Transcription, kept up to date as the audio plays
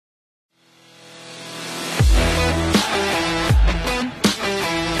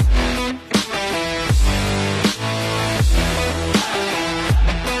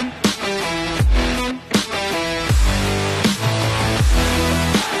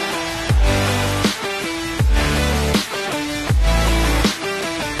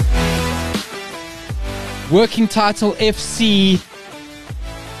Working Title FC,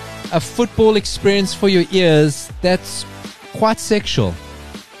 a football experience for your ears that's quite sexual.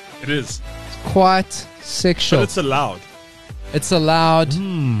 It is. It's quite sexual. But it's allowed. It's allowed.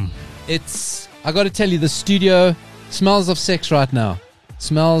 It's, I got to tell you, the studio smells of sex right now.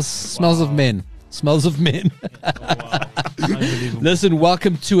 Smells of men. Smells of men. Listen,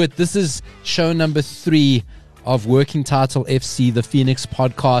 welcome to it. This is show number 3 of Working Title FC, the Phoenix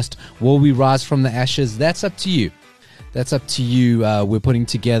podcast. Will we rise from the ashes? That's up to you. That's up to you. We're putting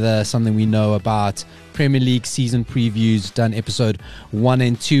together something we know about Premier League season previews, done episode 1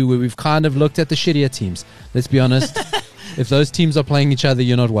 and 2, where we've kind of looked at the shittier teams. Let's be honest. If those teams are playing each other,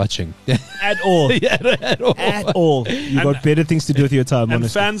 you're not watching. At all. Yeah, at all. At all. You've got better things to do with your time, And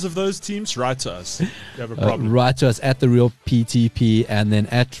honestly. fans of those teams, write to us. You have a problem. Write to us at The Real PTP, and then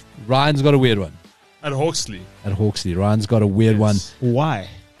at Ryan's got a weird one. At Hawksley. At Hawksley. Ryan's got a weird one. Why?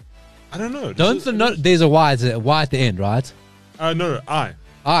 I don't know. There's a Y. It's a Y at the end, right? No,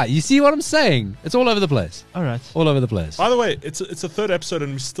 I. You see what I'm saying? It's all over the place. All right. All over the place. By the way, it's a third episode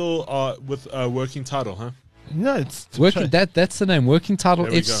and we still are with a working title, huh? No, it's Working that's the name. Working Title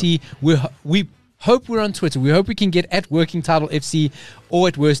There we FC. We hope we're on Twitter. We hope we can get at Working Title FC, or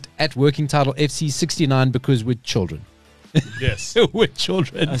at worst at Working Title FC 69, because we're children. Yes. We're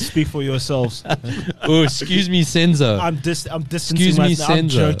children. speak for yourselves. Oh, excuse me, Senzo. I'm distancing Excuse me, myself. I'm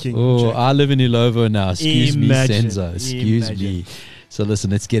Senzo. joking. Oh, I live in Ilovo now. Excuse Imagine. me, Senzo. Excuse me. So listen,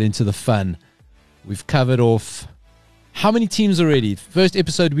 let's get into the fun. We've covered off how many teams already? First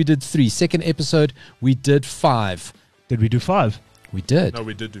episode we did 3. Second episode we did 5. Did we do 5? We did. No,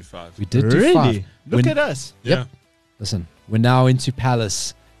 we did do 5. We did do 5. Look at us. Yeah. Yep. Listen, we're now into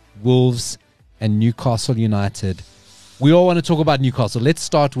Palace, Wolves, and Newcastle United. We all want to talk about Newcastle. Let's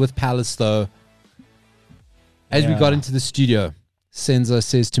start with Palace, though. As we got into the studio, Senzo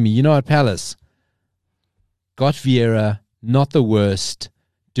says to me, you know what, Palace? Got Viera, not the worst,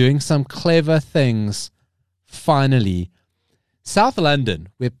 doing some clever things, finally. South London,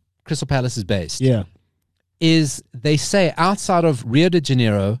 where Crystal Palace is based, is, they say, outside of Rio de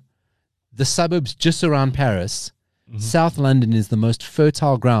Janeiro, the suburbs just around Paris, South London is the most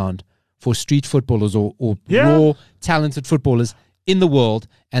fertile ground for street footballers or raw, talented footballers in the world,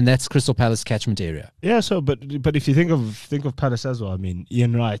 and that's Crystal Palace catchment area. Yeah, so but if you think of Palace as well, I mean,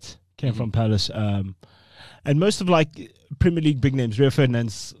 Ian Wright came from Palace, and most of like Premier League big names, Rio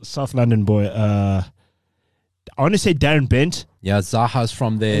Ferdinand's South London boy, I want to say Darren Bent. Yeah, Zaha's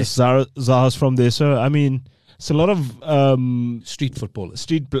from there. Zaha's from there. So I mean, it's a lot of street footballers,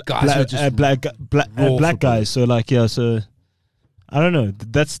 guys, black guys. So like, yeah, so I don't know.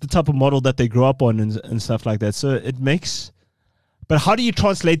 That's the type of model that they grow up on and stuff like that. So it makes. But how do you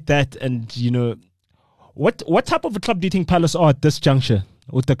translate that? And you know, what type of a club do you think Palace are at this juncture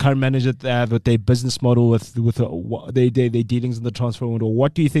with the current manager that they have, with their business model, with their dealings in the transfer window?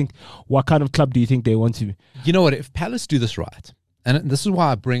 What do you think? What kind of club do you think they want to be? You know what? If Palace do this right, and this is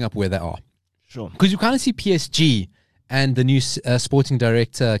why I bring up where they are, sure, because you kind of see PSG and the new sporting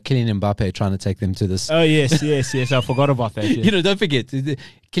director Kylian Mbappe trying to take them to this. Oh yes. I forgot about that. Yeah. You know, don't forget,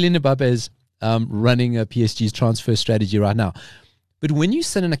 Kylian Mbappe is running a PSG's transfer strategy right now. But when you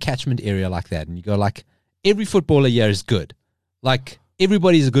sit in a catchment area like that and you go like, every footballer here is good. Like,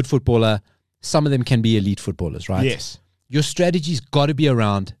 everybody's a good footballer. Some of them can be elite footballers, right? Yes. Your strategy's got to be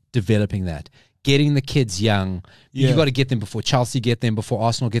around developing that, getting the kids young. Yeah. You got to get them before Chelsea get them, before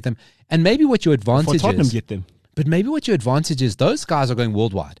Arsenal get them. And maybe what your advantage Before Tottenham is, get them. but maybe what your advantage is, those guys are going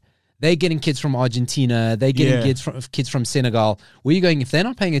worldwide. They're getting kids from Argentina. They're getting kids from Senegal. Where you're going, if they're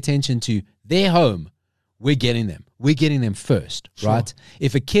not paying attention to their home, we're getting them. We're getting them first, right?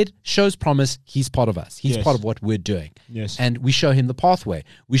 If a kid shows promise, he's part of us. He's part of what we're doing. Yes. And we show him the pathway.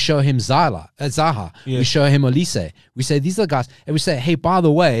 We show him Zaha. We show him Olise. We say, these are the guys. And we say, hey, by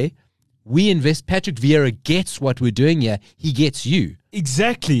the way, we invest. Patrick Viera gets what we're doing here. He gets you.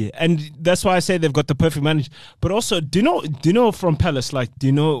 Exactly. And that's why I say they've got the perfect manager. But also, do you know from Palace, like, do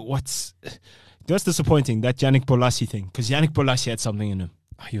you know what's disappointing? That Yannick Bolasie thing. Because Yannick Bolasie had something in him.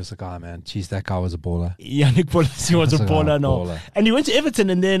 Oh, he was a guy, man. Jeez, that guy was a baller. Yannick Bolasie was a baller, no. Baller. And he went to Everton,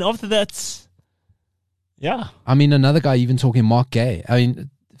 and then after that, yeah. I mean, another guy, even talking Mark Gay. I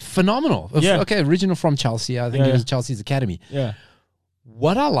mean, phenomenal. Yeah. Okay, original from Chelsea. I think he was Chelsea's academy. Yeah.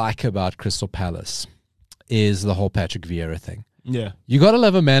 What I like about Crystal Palace is the whole Patrick Vieira thing. Yeah. You got to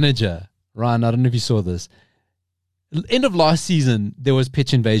love a manager. Ryan, I don't know if you saw this. End of last season, there was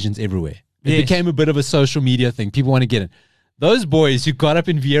pitch invasions everywhere. It became a bit of a social media thing. People want to get in. Those boys who got up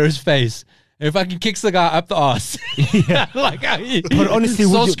in Vieira's face and fucking kicks the guy up the arse. Yeah. Like, but honestly,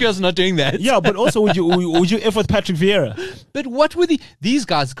 Solskjaer's not doing that. Yeah, but also would you F with Patrick Vieira? But what were these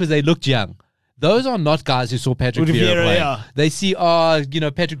guys, because they looked young, Those are not guys who saw Patrick With Viera Viera, play. yeah. They see,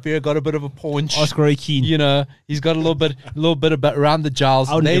 Patrick Viera got a bit of a paunch. Oscar Roy Keane. He's got a little bit about around the jowls.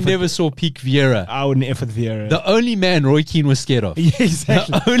 I wouldn't They effort- never saw peak Viera. I wouldn't effort Viera. The only man Roy Keane was scared of. Yeah,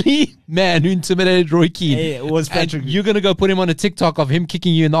 exactly. The only man who intimidated Roy Keane. Hey, it was Patrick. And you're going to go put him on a TikTok of him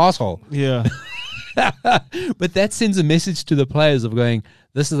kicking you in the asshole. Yeah. But that sends a message to the players of going,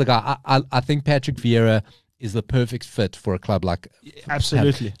 this is the guy. I think Patrick Viera is the perfect fit for a club like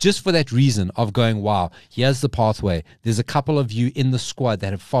Absolutely. just for that reason of going, wow, here's the pathway. There's a couple of you in the squad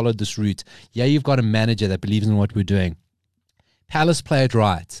that have followed this route. Yeah, you've got a manager that believes in what we're doing. Palace play it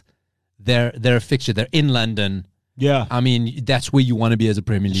right. They're a fixture. They're in London. Yeah. I mean, that's where you want to be as a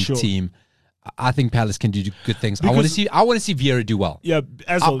Premier League Sure. team. I think Palace can do good things. I Because- want to see Viera do well. Yeah.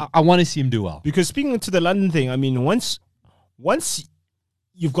 As well. I want to see him do well. Because speaking to the London thing, I mean, once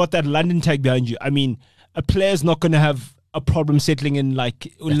you've got that London tag behind you, I mean, a player's not going to have a problem settling in,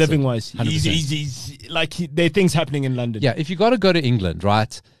 like, living wise. 100%. He's there are things happening in London. Yeah, if you got to go to England,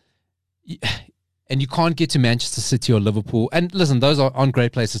 right, and you can't get to Manchester City or Liverpool, and listen, those aren't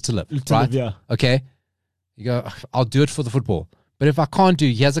great places to live, right? Yeah. Okay, you go, I'll do it for the football. But if I can't do,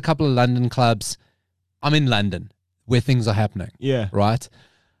 he has a couple of London clubs. I'm in London where things are happening. Yeah. Right?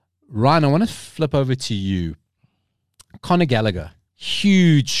 Ryan, I want to flip over to you. Conor Gallagher,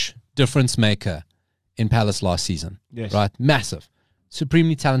 huge difference maker in Palace last season. Yes. Right? Massive.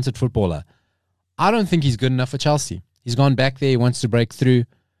 Supremely talented footballer. I don't think he's good enough for Chelsea. He's gone back there. He wants to break through.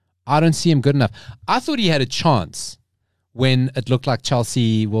 I don't see him good enough. I thought he had a chance when it looked like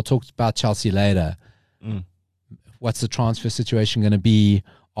Chelsea. We'll talk about Chelsea later. What's the transfer situation going to be?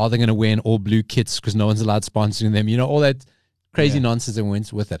 Are they going to wear all blue kits because no one's allowed sponsoring them? You know, all that crazy nonsense that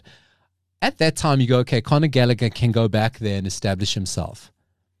went with it. At that time, you go, okay, Conor Gallagher can go back there and establish himself.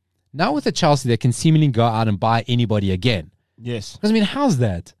 Now with the Chelsea, they can seemingly go out and buy anybody again. Yes. Because, I mean, how's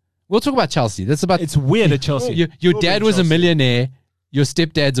that? We'll talk about Chelsea. That's about It's weird at Chelsea. your dad was a millionaire. Your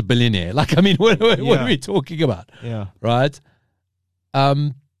stepdad's a billionaire. Like, I mean, what are we talking about? Yeah. Right?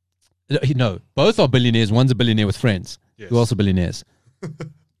 No, both are billionaires. One's a billionaire with friends who are also billionaires.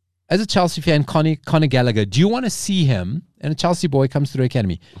 As a Chelsea fan, Conor Gallagher, do you want to see him, and a Chelsea boy comes through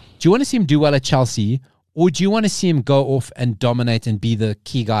academy, do you want to see him do well at Chelsea, or do you want to see him go off and dominate and be the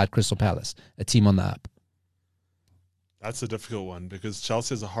key guy at Crystal Palace, a team on the up? That's a difficult one because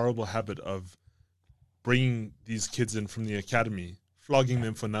Chelsea has a horrible habit of bringing these kids in from the academy, flogging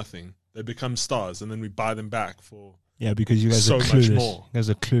them for nothing. They become stars, and then we buy them back for because you guys so are much clueless. more. You guys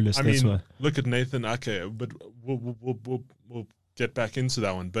are clueless. I That's mean, why. look at Nathan Ake, but we'll get back into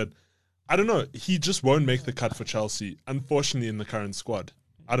that one. But I don't know. He just won't make the cut for Chelsea, unfortunately, in the current squad.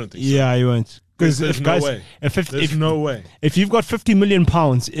 I don't think so. Yeah, you won't. Because There's no way. There's no way. If you've got £50 million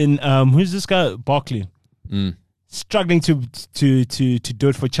in who's this guy? Barkley. Struggling to do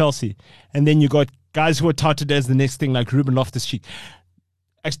it for Chelsea. And then you got guys who are touted as the next thing like Ruben Loftus-Cheek.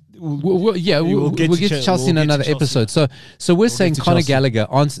 We'll get to Chelsea in another episode. So we're saying to Conor Chelsea. Gallagher.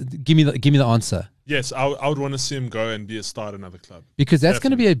 Give me the answer. Yes, I would want to see him go and be a star at another club. Because that's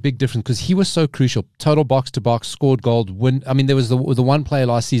going to be a big difference because he was so crucial. Total box to box, scored goal, win. I mean, there was the one player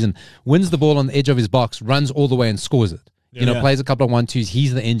last season, wins the ball on the edge of his box, runs all the way and scores it. Plays a couple of 1-2s.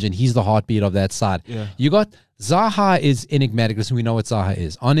 He's the engine. He's the heartbeat of that side. Yeah. You got Zaha is enigmatic. Listen, we know what Zaha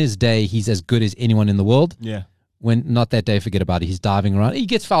is. On his day, he's as good as anyone in the world. Yeah. When not that day, forget about it. He's diving around. He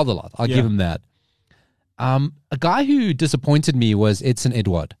gets fouled a lot. I'll give him that. A guy who disappointed me was Edson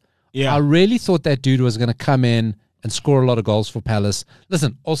Edouard. Yeah. I really thought that dude was going to come in and score a lot of goals for Palace.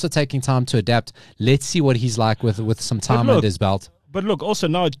 Listen, also taking time to adapt. Let's see what he's like with some time under his belt. But look, also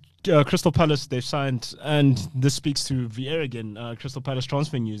now Crystal Palace, they've signed, and this speaks to Viera again, Crystal Palace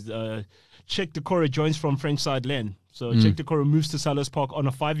transfer news. Czech Decore joins from French side Lens. So Czech Decore moves to Selhurst Park on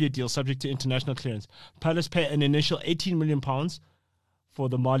a 5-year deal subject to international clearance. Palace pay an initial £18 million for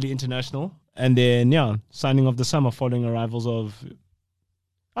the Mali international. And then, signing of the summer following arrivals of...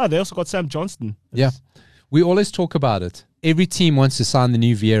 they also got Sam Johnston. Yeah. We always talk about it. Every team wants to sign the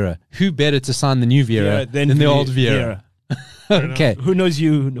new Viera. Who better to sign the new Viera than the old Viera? Okay. Who knows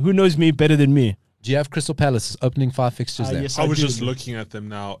you? Who knows me better than me? Do you have Crystal Palace opening 5 fixtures there? Yes, I was do. just looking at them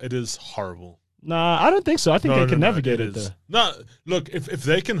now. It is horrible. Nah, I don't think so. I think they can navigate it is. though. No, look, if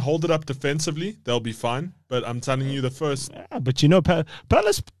they can hold it up defensively, they'll be fine. But I'm telling you, the first... Yeah, but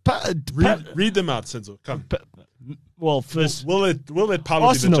Palace... Read them out, Senzo. Come. Well, first... We'll let Paolo be the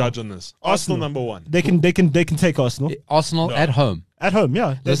Arsenal. judge on this. Arsenal number 1. They can take Arsenal. Arsenal at home. At home,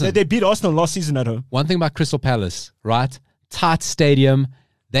 yeah. They beat Arsenal last season at home. One thing about Crystal Palace, right? Tight stadium.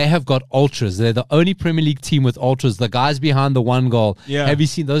 They have got ultras. They're the only Premier League team with ultras. The guys behind the one goal. Yeah. Have you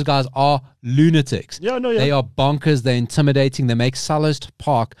seen those guys are lunatics? Yeah, no, yeah. They are bonkers. They're intimidating. They make Selhurst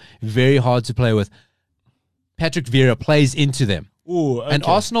Park very hard to play with. Patrick Viera plays into them. Ooh, okay. And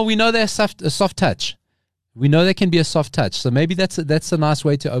Arsenal, we know they're a soft touch. We know they can be a soft touch. So maybe that's a nice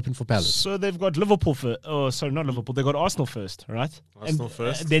way to open for Palace. So they've got Liverpool first. Oh, sorry, not Liverpool. They've got Arsenal first, right? Arsenal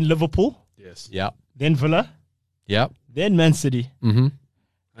first. Then Liverpool. Yes. Yeah. Then Villa. Yeah. Then Man City. Mm-hmm.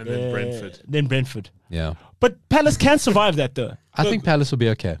 And then Brentford. Then Brentford. Yeah. But Palace can survive that, though. I think Palace will be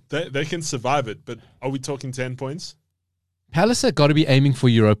okay. They can survive it, but are we talking 10 points? Palace have got to be aiming for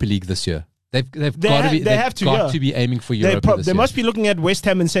Europa League this year. They've got to be. They have to be aiming for Europa this year. They must be looking at West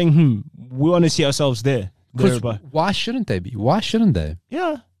Ham and saying, we want to see ourselves there. Why shouldn't they be? Why shouldn't they?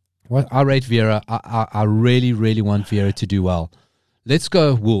 Yeah. Well, I rate Viera. I really, really want Viera to do well. Let's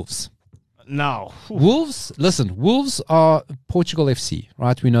go Wolves. Now. Wolves, listen, Wolves are Portugal FC,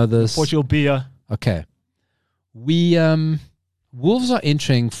 right? We know this. Portugal beer. Okay. Wolves are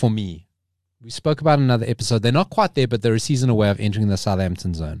entering, for me, we spoke about in another episode, they're not quite there, but they're a season away of entering the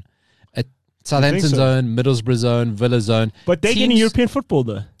Southampton zone. Southampton zone, Middlesbrough zone, Villa zone. But they're getting European football,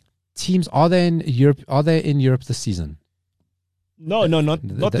 though. Teams, are they in Europe? Are they in Europe this season? No, not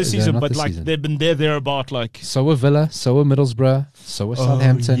this season, but like season. they've been there about like. So were Villa, so were Middlesbrough, so were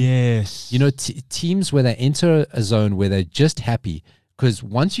Southampton. Yes. You know, teams where they enter a zone where they're just happy, because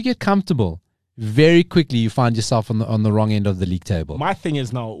once you get comfortable, very quickly you find yourself on the wrong end of the league table. My thing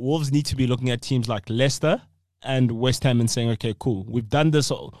is now, Wolves need to be looking at teams like Leicester and West Ham and saying, okay, cool, we've done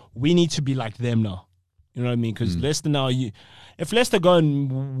this. We need to be like them now. You know what I mean? Because Leicester now, if Leicester go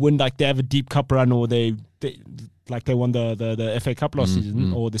and win, like they have a deep cup run, or they won the FA Cup last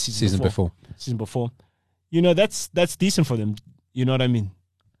season, or the season before, you know, that's decent for them. You know what I mean?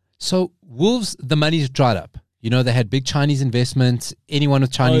 So Wolves, the money's dried up. You know, they had big Chinese investments. Anyone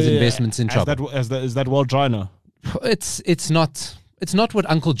with Chinese investments in trouble. Is that well dry now? It's not what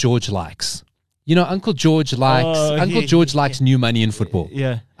Uncle George likes. You know, Uncle George likes new money in football.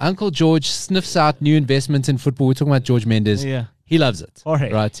 Yeah. Uncle George sniffs out new investments in football. We're talking about Jorge Mendes. Yeah. He loves it.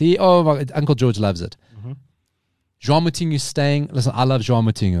 Jorge. Right. Uncle George loves it. João Moutinho staying. Listen, I love João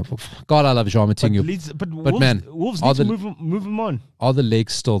Moutinho. God, I love João Moutinho. But Wolves need to move him on. Are the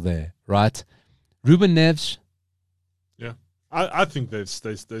legs still there? Right. Ruben Neves. Yeah. I think they're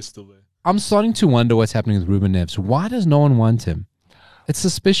still there. I'm starting to wonder what's happening with Ruben Neves. Why does no one want him? It's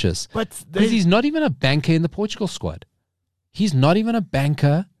suspicious. Because he's not even a banker in the Portugal squad. He's not even a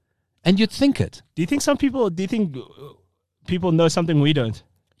banker, and you'd think it. Do you think people know something we don't?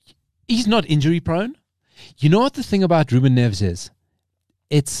 He's not injury prone. You know what the thing about Ruben Neves is?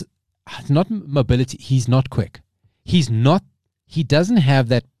 It's not mobility. He's not quick. He doesn't have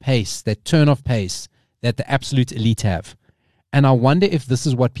that pace, that turn off pace that the absolute elite have. And I wonder if this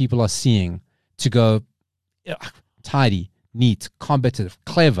is what people are seeing to go tidy, neat, combative,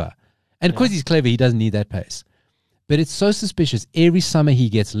 clever. And because he's clever, he doesn't need that pace. But it's so suspicious. Every summer he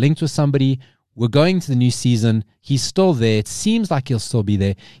gets linked with somebody. We're going to the new season. He's still there. It seems like he'll still be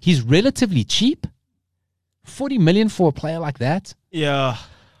there. He's relatively cheap. 40 million for a player like that? Yeah.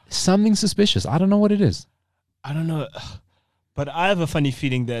 Something suspicious. I don't know what it is. I don't know. But I have a funny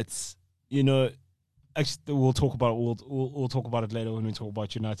feeling that, you know, actually we'll talk about it later when we talk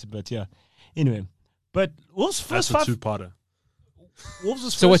about United. But yeah. Anyway. But Wolves' first That's a two-parter.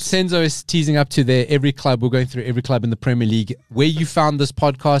 So what Senzo is teasing up to there, every club, we're going through every club in the Premier League. Where you found this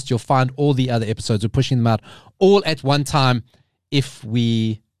podcast, you'll find all the other episodes. We're pushing them out all at one time if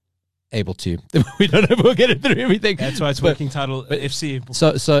we able to. We don't know if we'll get it through everything. That's why it's working title FC.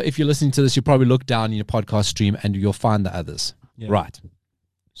 So if you're listening to this, you probably look down in your podcast stream and you'll find the others. Yeah. Right.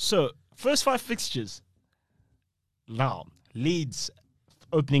 So first 5 fixtures. Now, Leeds,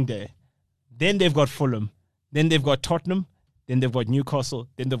 opening day. Then they've got Fulham. Then they've got Tottenham. Then they've got Newcastle.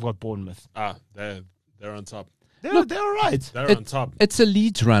 Then they've got Bournemouth. They're on top. They're all right. They're on top. It's a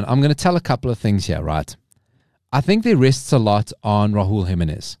Leeds run. I'm going to tell a couple of things here, right? I think there rests a lot on Raúl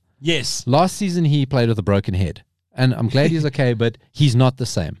Jiménez. Yes. Last season, he played with a broken head. And I'm glad he's okay, but he's not the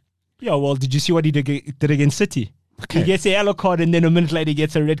same. Yeah, well, did you see what he did against City? Okay. He gets a yellow card and then a minute later he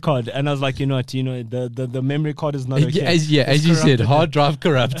gets a red card. And I was like, you know what, the memory card is not okay. As you said, hard drive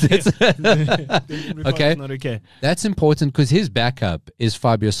corrupt. Okay. Not okay. That's important because his backup is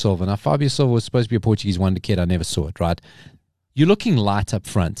Fabio Silva. Now, Fabio Silva was supposed to be a Portuguese wonder kid. I never saw it, right? You're looking light up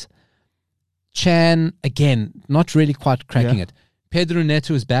front. Chan, again, not really quite cracking it. Pedro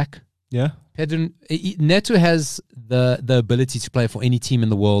Neto is back. Yeah. Neto has the ability to play for any team in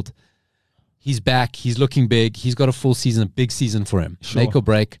the world. He's back. He's looking big. He's got a full season, a big season for him. Sure. Make or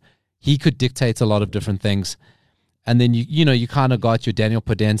break. He could dictate a lot of different things. And then you kind of got your Daniel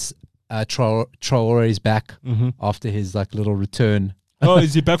Podence, Traore's back after his like little return. Oh,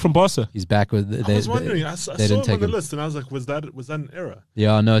 is he back from Barca? He's back with. I was wondering. I saw him on the list, and I was like, "Was that an error?"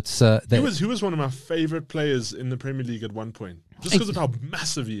 Yeah, no, it's. He was one of my favorite players in the Premier League at one point, just because of how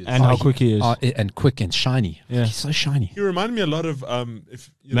massive he is and how quick he is, and quick and shiny. Yeah, he's so shiny. He reminded me a lot of if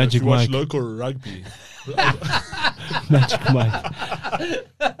you Magic watch Mike. local rugby. Magic Mike.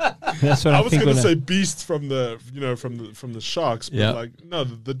 That's what I was think. going to say Beast from the from the Sharks, but like no,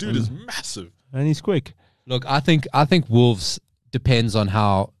 the dude is massive and he's quick. Look, I think Wolves depends on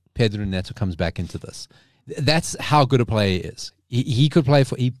how Pedro Neto comes back into this. That's how good a player he is. He could play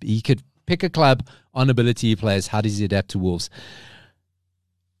for. He could pick a club on ability he plays. How does he adapt to Wolves?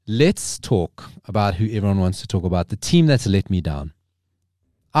 Let's talk about who everyone wants to talk about. The team that's let me down.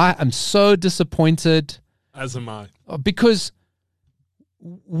 I am so disappointed. As am I. Because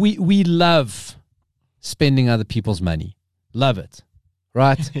we love spending other people's money. Love it.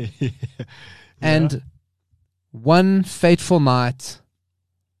 Right? Yeah. And one fateful night,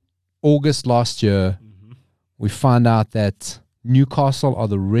 August last year, we find out that Newcastle are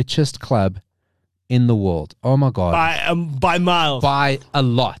the richest club in the world. Oh my God. By miles. By a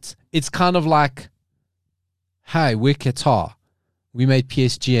lot. It's kind of like, hey, we're Qatar. We made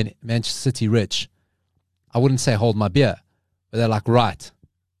PSG and Manchester City rich. I wouldn't say hold my beer, but they're like, right,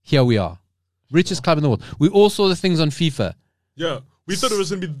 here we are. Richest club in the world. We all saw the things on FIFA. Yeah. We thought it was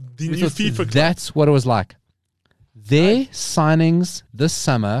going to be the new FIFA club. That's what it was like. Their signings this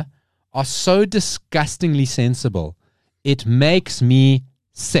summer are so disgustingly sensible. It makes me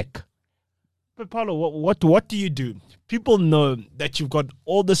sick. But Paulo, what do you do? People know that you've got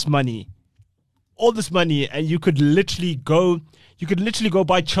all this money, and you could literally go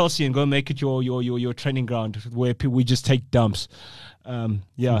buy Chelsea and go make it your training ground where we just take dumps.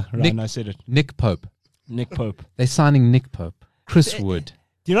 Yeah, right. I said it. Nick Pope. They're signing Nick Pope. Chris Wood.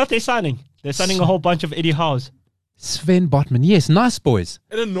 Do you know what they're signing? They're signing a whole bunch of Eddie Howes. Sven Botman. Yes, nice boys.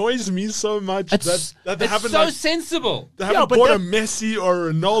 It annoys me so much that they haven't so sensible. They haven't bought a Messi or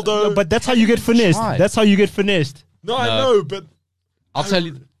a Ronaldo. No, but that's how you get finessed. That's how you get finessed. No, I know, but I'll tell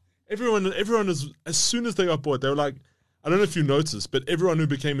you. Everyone is, as soon as they got bought, they were like, I don't know if you noticed, but everyone who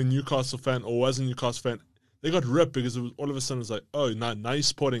became a Newcastle fan or was a Newcastle fan, they got ripped because it was, all of a sudden it was like, oh, now you're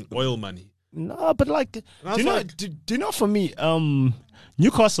supporting oil money. No, but like, do you know for me,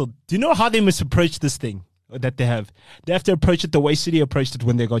 Newcastle, do you know how they must approach this thing that they have? They have to approach it the way City approached it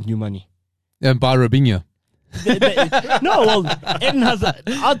when they got new money. And by Robinho. No, well, Eden Hazard,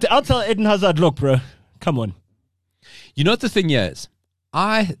 I'll tell Eden Hazard, look, bro, come on. You know what the thing is?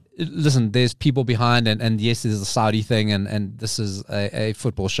 Listen, there's people behind, and yes, there's a Saudi thing, and this is a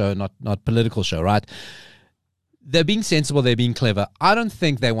football show, not political show, right? They're being sensible, they're being clever. I don't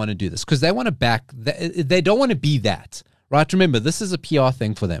think they want to do this because they want to back, they don't want to be that, right? Remember, this is a PR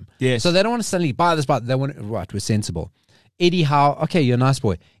thing for them. Yes. So they don't want to suddenly buy this, they want to, right, we're sensible. Eddie Howe, okay, you're a nice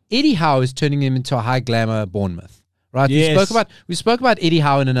boy. Eddie Howe is turning him into a high glamour Bournemouth, right? Yes. We spoke about Eddie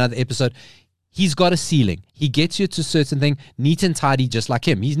Howe in another episode. He's got a ceiling. He gets you to a certain thing, neat and tidy, just like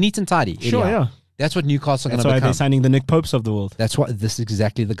him. He's neat and tidy. Sure, yeah. That's what Newcastle are going to become. That's why they're signing the Nick Popes of the world. This is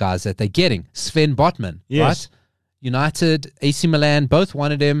exactly the guys that they're getting. Sven Botman, yes. Right? United, AC Milan, both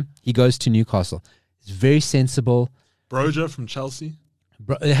wanted him. He goes to Newcastle. It's very sensible. Broja from Chelsea.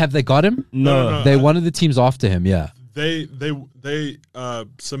 Have they got him? No. They're one of the teams after him, yeah. They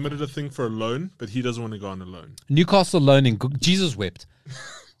submitted a thing for a loan, but he doesn't want to go on a loan. Newcastle loaning. Jesus wept.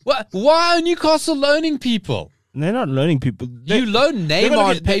 What? Why are Newcastle loaning people? They're not loaning people. You loan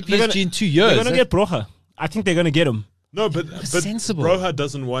Neymar and pay PSG in 2 years. They're going to get Broja. I think they're going to get him. No, but sensible. Broja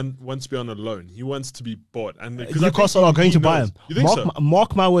doesn't want to be on a loan. He wants to be bought. And Newcastle are going to buy him. You think so?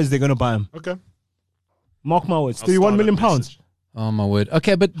 Mark my words, they're going to buy him. Okay. Mark my words. 31 million pounds. Oh my word.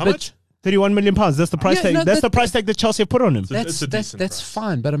 Okay, but how much? 31 million pounds. That's the price tag. That's the price tag that Chelsea have put on him. That's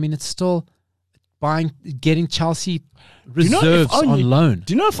fine, but I mean, it's still getting Chelsea reserves on loan.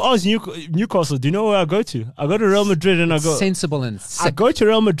 Do you know if I was Newcastle? Do you know where I go to? I go to Real Madrid and I go sensible and sick. I go to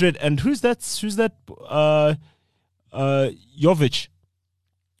Real Madrid and who's that? Jovic.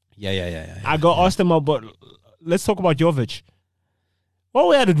 Yeah. I go ask them about. Let's talk about Jovic. While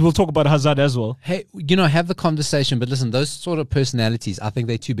we're at it, we'll talk about Hazard as well. Hey, have the conversation, but listen, those sort of personalities, I think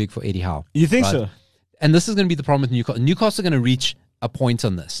they're too big for Eddie Howe. You think so? And this is going to be the problem with Newcastle. Newcastle are going to reach a point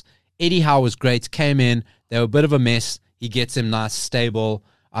on this. Eddie Howe was great, came in, they were a bit of a mess. He gets him nice, stable.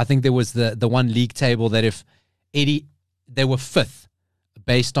 I think there was the one league table that if they were fifth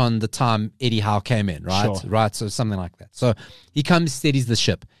based on the time Eddie Howe came in, right? Sure. Right, so something like that. So he comes, steadies the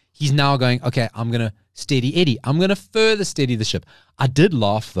ship. He's now going, okay, I'm going to steady Eddie. I'm going to further steady the ship. I did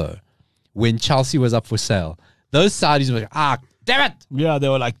laugh, though, when Chelsea was up for sale. those Saudis were like, damn it. Yeah, they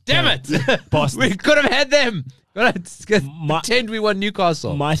were like, Damn it. Boston. We could have had them. Pretend we won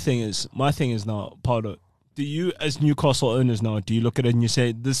Newcastle. My thing is now, Pardo, do you, as Newcastle owners now, do you look at it and you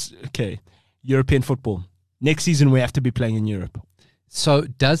say, European football, next season we have to be playing in Europe? So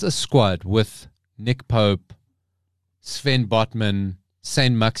does a squad with Nick Pope, Sven Botman,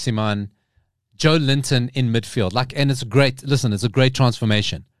 Saint Maximan, Joe Linton in midfield, and it's a great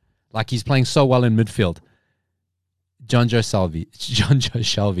transformation. Like, he's playing so well in midfield. John Joe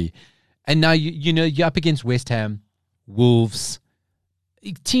Shelby. And now you're up against West Ham, Wolves,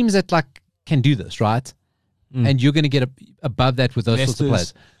 teams that can do this, right? And you're going to get above that with those sorts of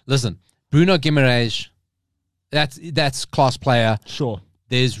players. Listen, Bruno Guimaraes, that's class player. Sure.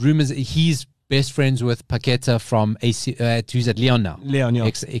 There's rumors that he's best friends with Paqueta from AC, who's at Lyon now. Lyon, yeah.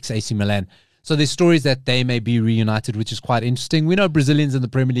 Ex-AC Milan. So there's stories that they may be reunited, which is quite interesting. We know Brazilians in the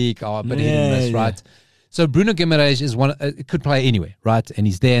Premier League are a bit hit and miss, right? So Bruno Guimaraes is could play anywhere, right? And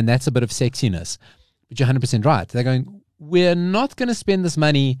he's there, and that's a bit of sexiness. But you're 100% right. They're going, we're not going to spend this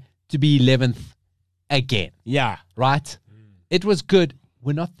money to be 11th again. Yeah. Right? It was good.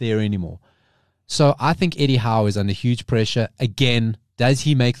 We're not there anymore. So I think Eddie Howe is under huge pressure. Again, does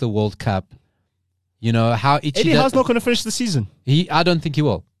he make the World Cup? How Ichi Eddie Howe's not going to finish the season. I don't think he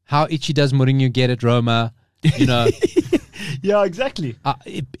will. How Ichi does Mourinho get at Roma, Yeah, exactly.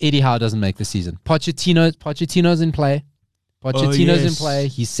 Eddie Howe doesn't make the season. Pochettino's in play. In play.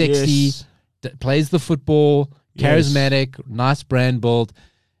 He's sexy, plays the football, charismatic, nice brand build.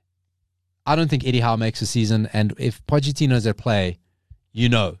 I don't think Eddie Howe makes the season. And if Pochettino's at play,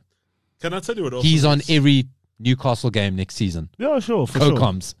 Can I tell you what else? He's on every Newcastle game next season. Yeah, sure. For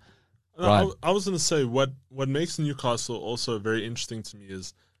Co-coms. No, right. I was going to say, what makes Newcastle also very interesting to me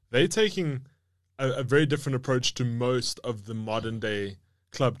is they're taking a very different approach to most of the modern day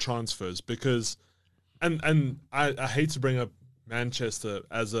club transfers, because, and I hate to bring up Manchester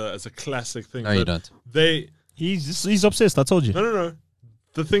as a classic thing. No, you don't. He's obsessed. I told you. No.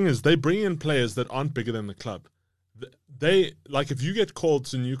 The thing is, they bring in players that aren't bigger than the club. They if you get called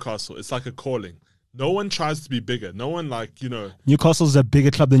to Newcastle, it's like a calling. No one tries to be bigger. No one Newcastle's a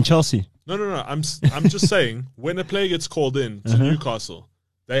bigger club than Chelsea. No. I'm just saying, when a player gets called in to Newcastle,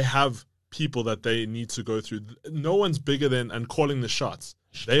 they have people that they need to go through. No one's bigger than and calling the shots.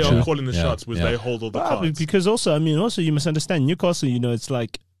 They are calling the shots because they hold all the cards. Because also you must understand, Newcastle, it's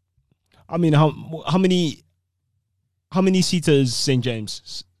like, how many seater is St.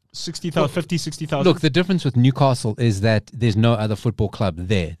 James? 60,000, 50, 60,000. Look, the difference with Newcastle is that there's no other football club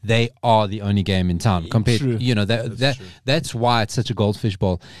there. They are the only game in town. Compared, true. That's why it's such a goldfish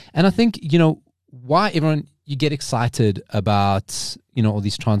bowl. And I think why you get excited about all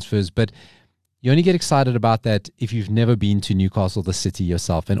these transfers, but you only get excited about that if you've never been to Newcastle, the city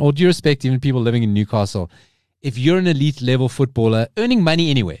yourself. And all due respect, even people living in Newcastle, if you're an elite level footballer earning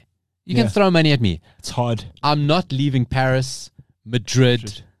money anywhere, you can throw money at me. It's hard. I'm not leaving Paris,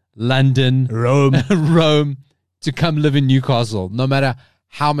 Madrid. London, Rome to come live in Newcastle, no matter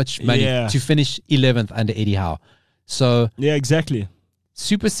how much money to finish 11th under Eddie Howe. So yeah, exactly.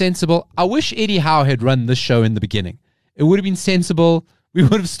 Super sensible. I wish Eddie Howe had run this show in the beginning. It would have been sensible. We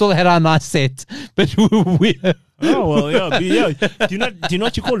would have still had our nice set, but we. Oh well, yeah. Do you know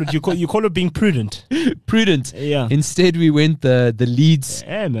what you call it? You call it being prudent. Prudent. Yeah. Instead, we went the Leeds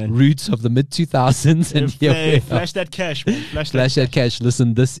roots of the mid 2000s, and flash that cash, man. Flash that cash.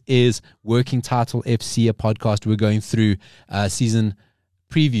 Listen, this is Working Title FC, a podcast. We're going through season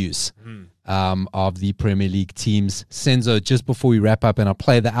previews of the Premier League teams. Senzo, just before we wrap up, and I'll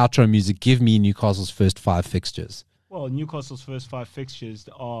play the outro music. Give me Newcastle's first 5 fixtures. Well, Newcastle's first 5 fixtures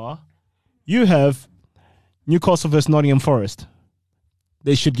are: you have Newcastle versus Nottingham Forest.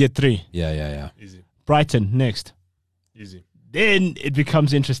 They should get 3. Yeah. Easy. Brighton next. Easy. Then it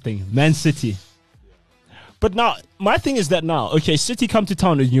becomes interesting. Man City. But now, my thing is that City come to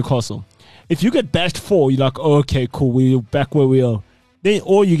town with Newcastle. If you get bashed 4, you're like, oh, okay, cool, we're back where we are. Then,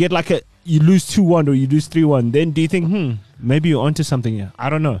 or you get you lose 2-1 or you lose 3-1. Then do you think, maybe you're onto something here? I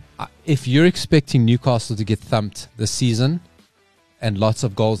don't know. If you're expecting Newcastle to get thumped this season and lots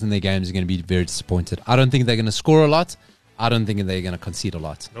of goals in their games, you're going to be very disappointed. I don't think they're going to score a lot. I don't think they're going to concede a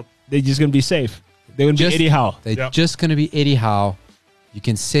lot. Nope. They're just going to be safe. They're going to be Eddie Howe. They're just going to be Eddie Howe. You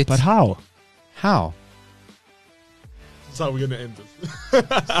can set... But how? How? That's how we're going to end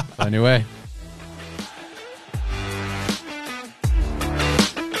this. Anyway...